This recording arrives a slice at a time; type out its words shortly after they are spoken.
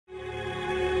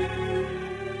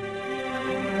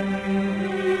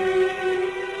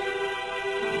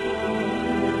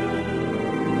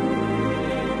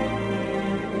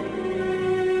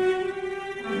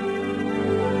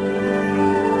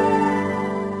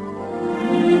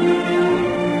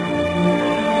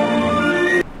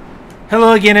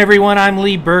Hello again, everyone. I'm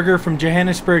Lee Berger from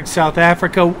Johannesburg, South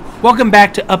Africa. Welcome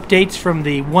back to updates from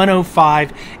the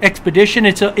 105 expedition.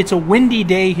 It's a windy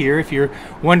day here, if you're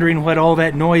wondering what all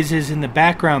that noise is in the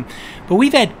background. But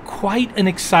we've had quite an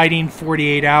exciting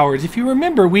 48 hours. If you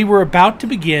remember, we were about to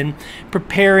begin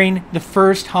preparing the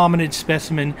first hominid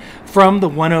specimen from the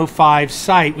 105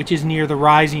 site, which is near the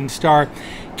Rising Star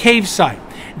cave site.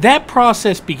 That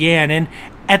process began, and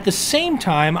at the same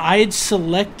time, I had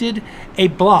selected a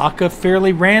block, a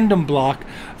fairly random block,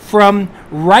 from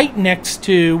right next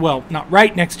to, well, not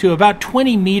right next to, about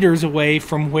 20 meters away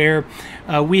from where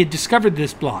we had discovered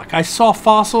this block. I saw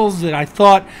fossils that I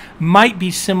thought might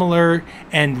be similar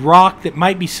and rock that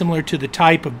might be similar to the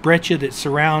type of breccia that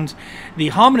surrounds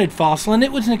the hominid fossil, and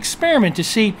it was an experiment to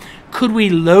see could we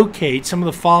locate some of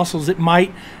the fossils that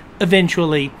might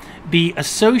eventually be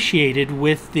associated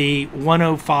with the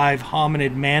 105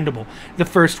 hominid mandible, the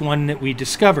first one that we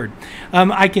discovered.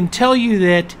 I can tell you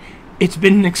that it's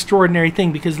been an extraordinary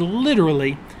thing because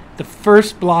literally the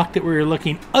first block that we were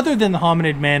looking, other than the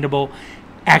hominid mandible,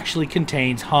 actually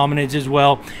contains hominids as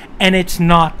well, and it's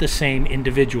not the same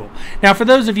individual. Now, for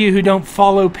those of you who don't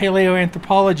follow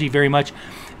paleoanthropology very much,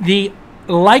 the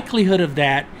likelihood of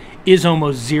that is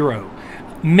almost zero.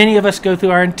 Many of us go through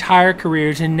our entire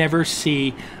careers and never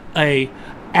see a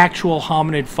actual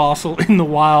hominid fossil in the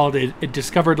wild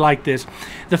discovered like this.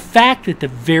 The fact that the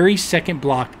very second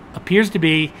block appears to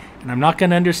be, and I'm not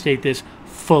going to understate this,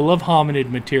 full of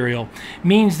hominid material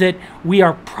means that we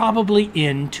are probably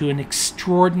into an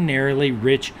extraordinarily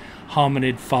rich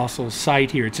hominid fossil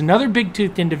site here. It's another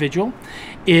big-toothed individual.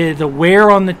 The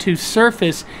wear on the tooth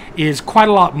surface is quite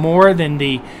a lot more than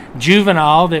the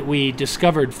juvenile that we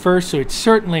discovered first, so it's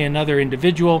certainly another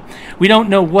individual. We don't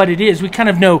know what it is. We kind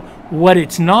of know what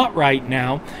it's not right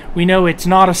now. We know it's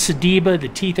not a sediba. The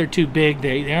teeth are too big.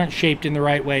 They aren't shaped in the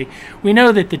right way. We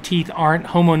know that the teeth aren't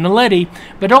hominid,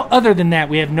 but other than that,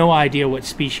 we have no idea what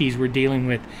species we're dealing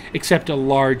with except a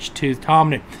large-toothed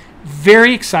hominid.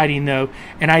 Very exciting, though,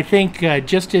 and I think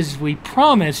just as we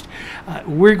promised,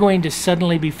 we're going to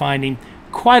suddenly be finding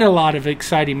quite a lot of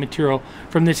exciting material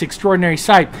from this extraordinary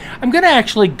site. I'm going to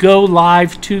actually go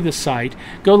live to the site,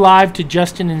 go live to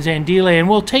Justin and Zandile, and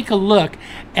we'll take a look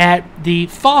at the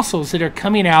fossils that are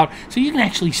coming out so you can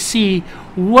actually see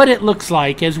what it looks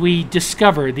like as we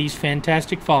discover these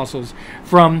fantastic fossils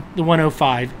from the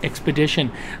 105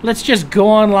 expedition. Let's just go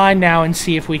online now and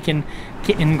see if we can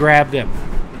get and grab them.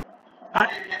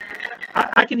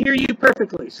 I can hear you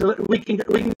perfectly, so we can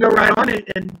go right on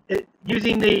it, and it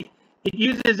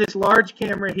uses this large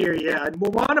camera here, yeah, and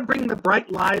we'll want to bring the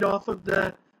bright light off of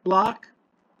the block.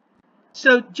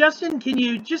 So Justin, can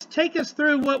you just take us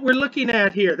through what we're looking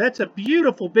at here? That's a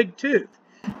beautiful big tooth.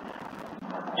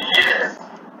 Yes.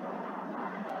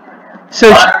 So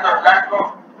what to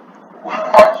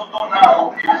do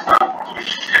now is to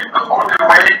shift all the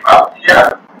way up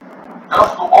here,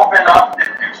 just to open up the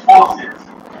explosives.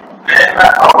 Then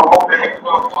I'll open it to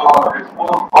expose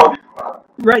all this.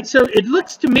 Right, so it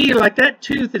looks to me like that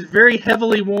tooth is very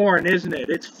heavily worn, isn't it?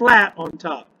 It's flat on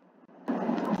top.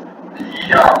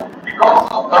 Yeah,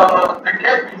 because the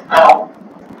cap is down.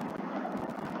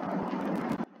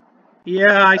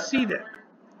 Yeah, I see that.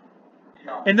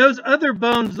 Yeah. And those other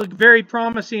bones look very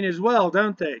promising as well,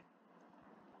 don't they?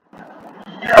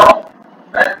 Yeah,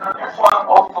 and this one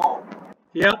also.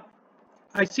 Yep,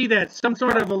 I see that. Some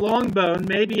sort of a long bone,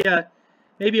 maybe a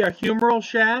humeral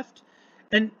shaft.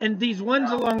 And these ones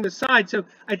along the side. So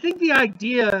I think the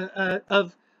idea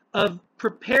of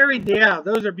preparing, yeah,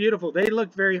 those are beautiful. They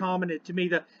look very hominid to me.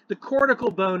 The cortical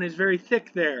bone is very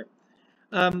thick there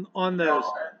on those.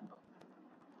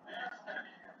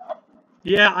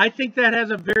 Yeah, I think that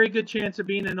has a very good chance of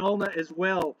being an ulna as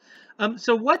well.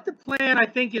 So what the plan I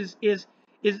think is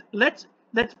let's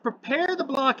prepare the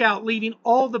block out, leaving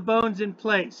all the bones in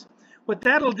place. What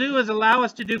that'll do is allow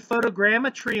us to do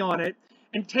photogrammetry on it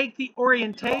and take the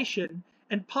orientation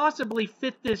and possibly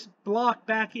fit this block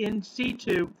back in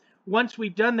situ once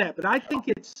we've done that. But I think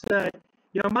it's,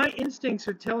 my instincts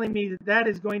are telling me that that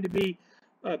is going to be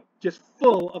just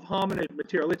full of hominid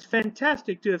material. It's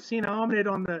fantastic to have seen a hominid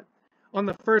on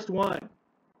the first one.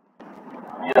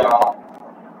 Yeah,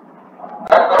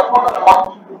 that's what I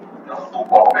want to do, just to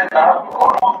open up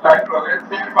almost like, let's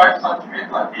say, 5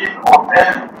 centimeters each of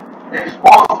them,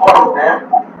 expose all of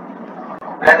them.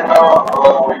 Then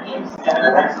we can see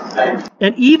the next stage.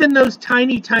 And even those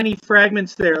tiny, tiny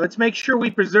fragments there, let's make sure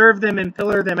we preserve them and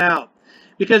pillar them out.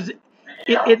 Because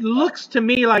it looks to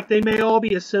me like they may all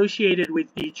be associated with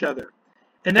each other.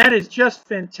 And that is just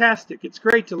fantastic. It's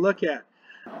great to look at.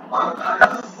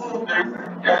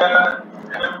 There's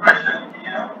an impression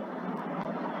here.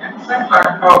 it seems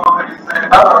like there is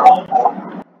another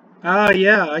home. Oh,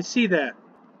 yeah, I see that.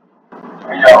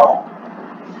 Yeah.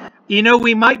 You know,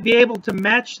 we might be able to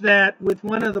match that with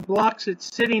one of the blocks that's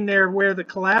sitting there where the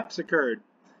collapse occurred,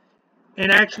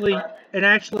 and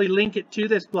actually link it to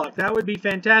this block. That would be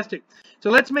fantastic. So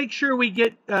let's make sure we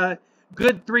get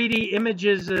good 3D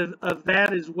images of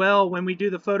that as well when we do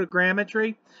the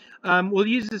photogrammetry. We'll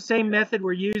use the same method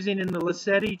we're using in the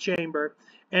Lassetti chamber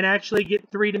and actually get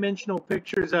three-dimensional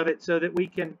pictures of it so that we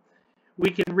can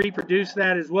reproduce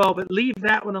that as well. But leave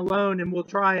that one alone, and we'll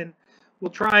try and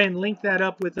link that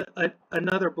up with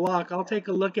another block. I'll take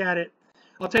a look at it.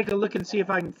 I'll take a look and see if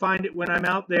I can find it when I'm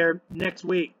out there next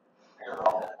week.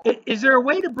 Is there a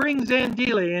way to bring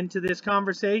Zandile into this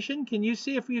conversation? Can you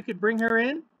see if you could bring her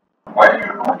in? When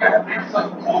you look at this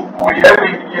book, we have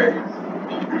it here.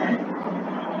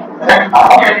 And how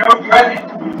can you try it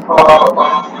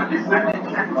with descending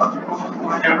chambers? Because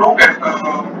when you look at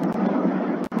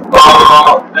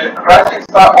the rising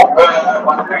star of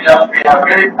material, we are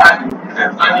very tiny. It's a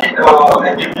tiny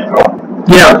individual.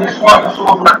 Yeah. This one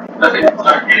shows that it's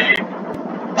like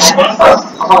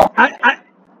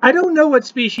I don't know what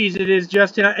species it is,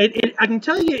 Justin. I can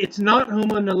tell you it's not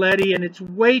hominid, and it's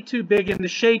way too big, and the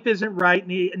shape isn't right,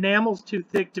 and the enamel's too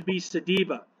thick to be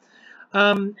Sediba.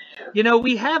 You know,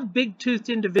 we have big-toothed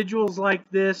individuals like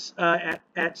this at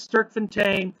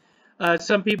Sterkfontein.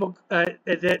 Some people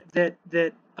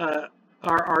that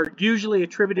are usually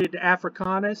attributed to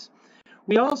Africanus.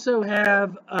 We also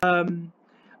have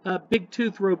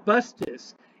big-tooth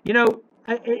robustus. You know,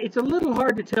 it's a little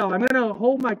hard to tell. I'm going to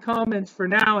hold my comments for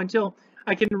now until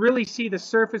I can really see the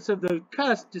surface of the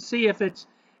cusp to see if it's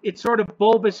sort of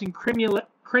bulbous and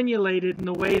crenulated in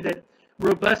the way that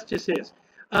robustus is.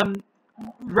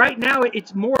 Right now,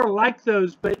 it's more like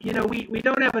those, but, you know, we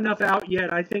don't have enough out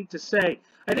yet, I think, to say.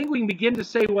 I think we can begin to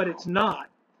say what it's not.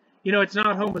 You know, it's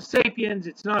not Homo sapiens,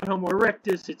 it's not Homo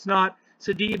erectus, it's not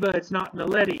Sediba, it's not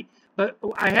Naledi. But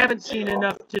I haven't seen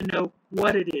enough to know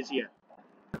what it is yet.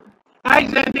 Hi,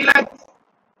 Zandile.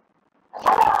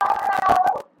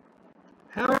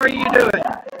 How are you doing?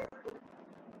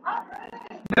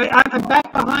 I'm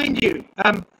back behind you.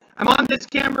 I'm on this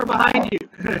camera behind you.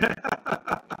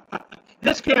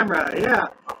 This camera, yeah,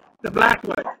 the black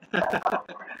one.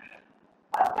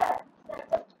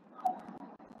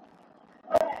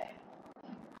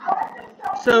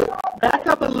 So back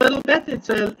up a little bit. It's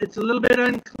a little bit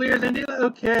unclear, Zandile.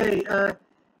 Okay.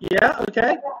 Yeah.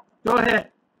 Okay. Go ahead.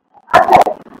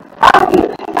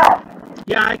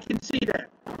 Yeah, I can see that.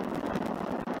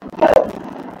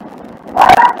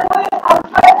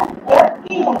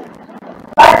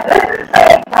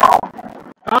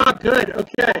 Ah, good.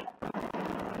 Okay.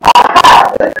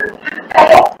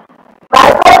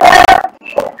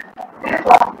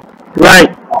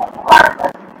 Right.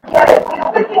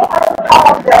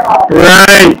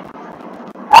 Right.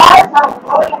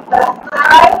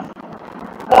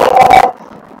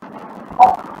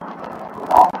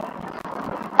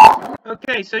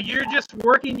 Okay, so you're just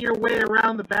working your way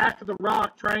around the back of the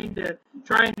rock, trying to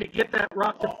get that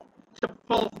rock to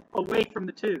fall away from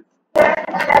the tooth.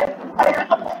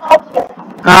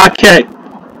 Okay.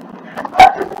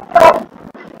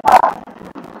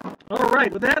 All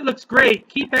right. Well, that looks great.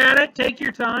 Keep at it. Take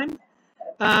your time.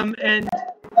 And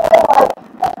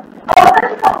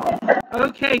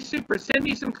okay, super. Send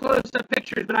me some close-up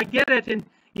pictures. But I get it. And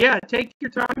yeah, take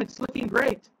your time. It's looking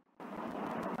great.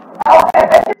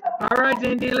 All right,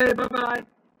 Zandile. Bye-bye.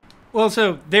 Well,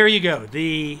 so there you go.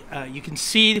 You can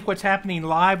see what's happening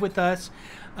live with us.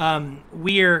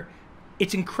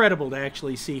 It's incredible to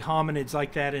actually see hominids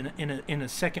like that in a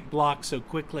second block so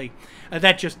quickly.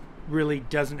 That just really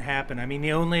doesn't happen. I mean,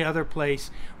 the only other place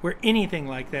where anything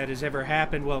like that has ever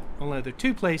happened, well, only other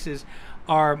two places,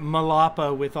 are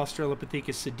Malapa with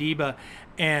Australopithecus sediba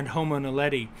and Homo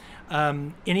naledi.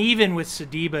 And even with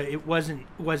sediba, it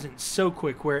wasn't so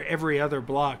quick, where every other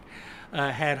block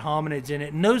had hominids in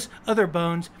it. And those other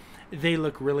bones, they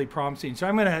look really promising. So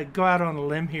I'm going to go out on a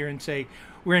limb here and say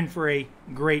we're in for a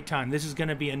great time. This is going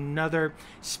to be another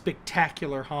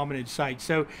spectacular hominid site.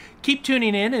 So keep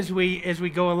tuning in as we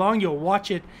go along. You'll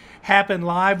watch it happen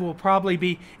live. We'll probably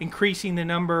be increasing the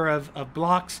number of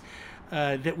blocks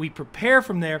that we prepare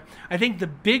from there. I think the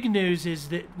big news is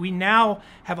that we now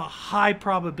have a high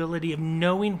probability of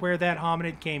knowing where that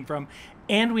hominid came from,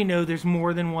 and we know there's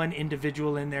more than one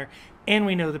individual in there, and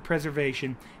we know the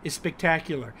preservation is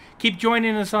spectacular. Keep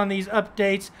joining us on these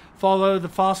updates. Follow the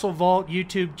Fossil Vault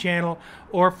YouTube channel,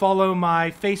 or follow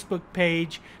my Facebook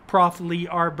page, Prof. Lee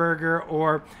Arberger,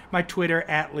 or my Twitter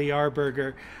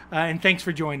 @LeeArberger. And thanks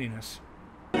for joining us.